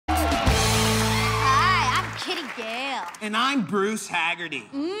And I'm Bruce Haggerty.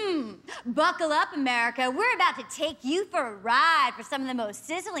 Buckle up, America. We're about to take you for a ride for some of the most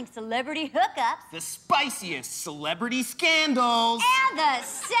sizzling celebrity hookups. The spiciest celebrity scandals. And the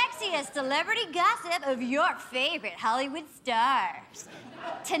sexiest celebrity gossip of your favorite Hollywood stars.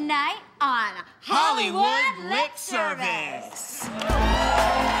 Tonight on Hollywood Lip Service.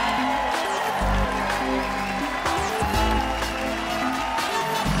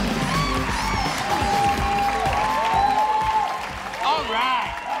 All right.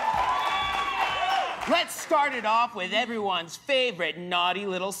 Let's start it off with everyone's favorite naughty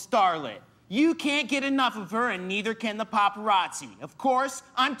little starlet. You can't get enough of her, and neither can the paparazzi. Of course,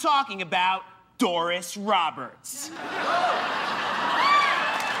 I'm talking about Doris Roberts.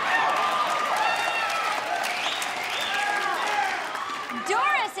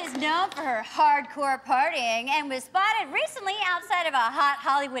 Doris is known for her hardcore partying and was spotted recently outside of a hot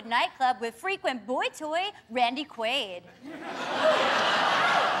Hollywood nightclub with frequent boy toy Randy Quaid.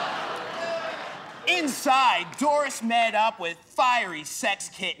 Inside, Doris met up with fiery sex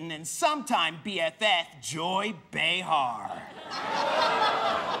kitten and sometime BFF Joy Behar.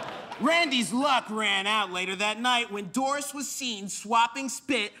 Randy's luck ran out later that night when Doris was seen swapping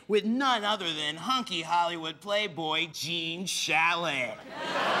spit with none other than hunky Hollywood playboy Gene Shalit.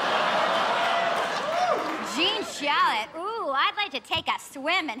 Gene Shalit, ooh, I'd like to take a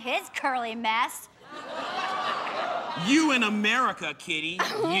swim in his curly mess. You and America, Kitty.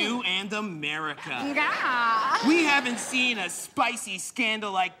 You and America. Yeah. We haven't seen a spicy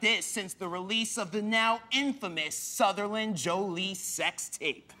scandal like this since the release of the now infamous Sutherland Jolie sex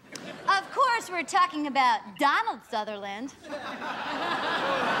tape. Of course, we're talking about Donald Sutherland.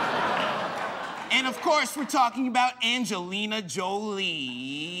 And of course, we're talking about Angelina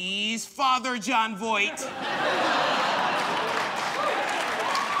Jolie's father, John Voight.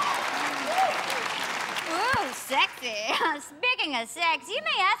 Ooh, sexy. Speaking of sex, you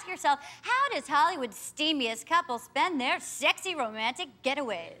may ask yourself, how does Hollywood's steamiest couple spend their sexy romantic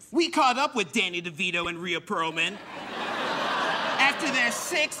getaways? We caught up with Danny DeVito and Rhea Perlman after their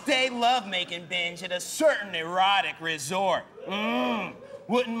 6-day lovemaking binge at a certain erotic resort.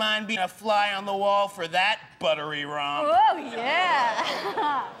 Wouldn't mind being a fly on the wall for that buttery romp. Oh,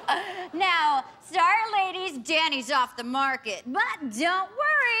 yeah. Now, sorry, ladies, Danny's off the market. But don't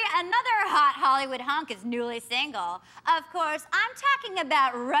worry, another hot Hollywood hunk is newly single. Of course, I'm talking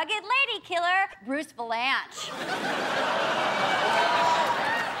about rugged lady killer Bruce Valanche.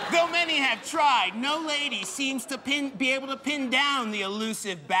 Though many have tried, no lady seems to be able to pin down the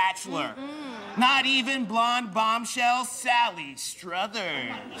elusive bachelor. Not even blonde bombshell Sally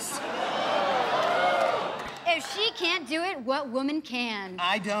Struthers. If she can't do it, what woman can?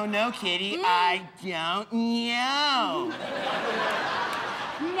 I don't know, Kitty. I don't know.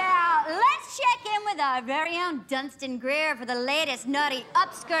 Now, let's check in with our very own Dunstan Greer for the latest naughty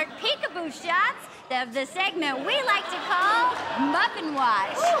upskirt peekaboo shots of the segment we like to call Muffin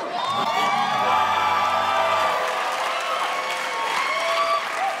Watch.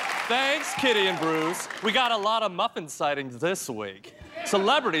 Thanks, Kitty and Bruce. We got a lot of muffin sightings this week.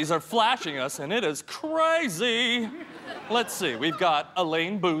 Celebrities are flashing us, and it is crazy. Let's see, we've got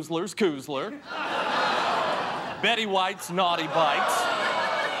Elaine Boozler's Koozler, Betty White's Naughty Bites,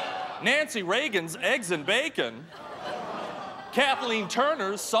 Nancy Reagan's Eggs and Bacon, Kathleen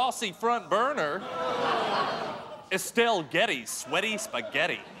Turner's Saucy Front Burner, Estelle Getty's Sweaty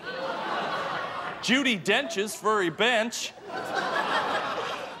Spaghetti, Judi Dench's Furry Bench,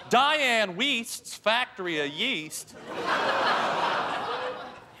 Diane Weist's Factory of Yeast,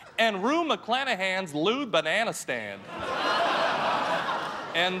 and Rue McClanahan's Lewd Banana Stand.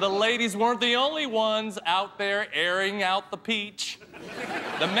 And the ladies weren't the only ones out there airing out the peach.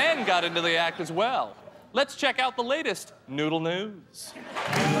 The men got into the act as well. Let's check out the latest Noodle News.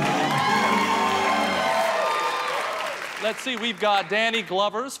 Let's see, we've got Danny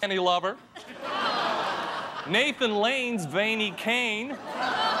Glover's Fanny Lover, Nathan Lane's Veiny Cane,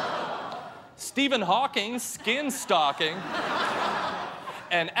 Stephen Hawking's Skin Stalking,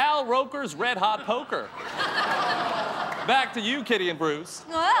 and Al Roker's Red Hot Poker. Back to you, Kitty and Bruce.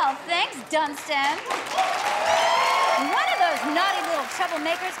 Well, thanks, Dunstan. When are those naughty little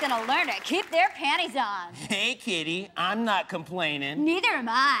troublemakers gonna learn to keep their panties on? Hey, Kitty, I'm not complaining. Neither am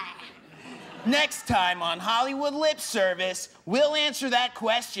I. Next time on Hollywood Lip Service, we'll answer that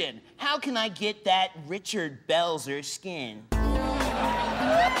question. How can I get that Richard Belzer skin?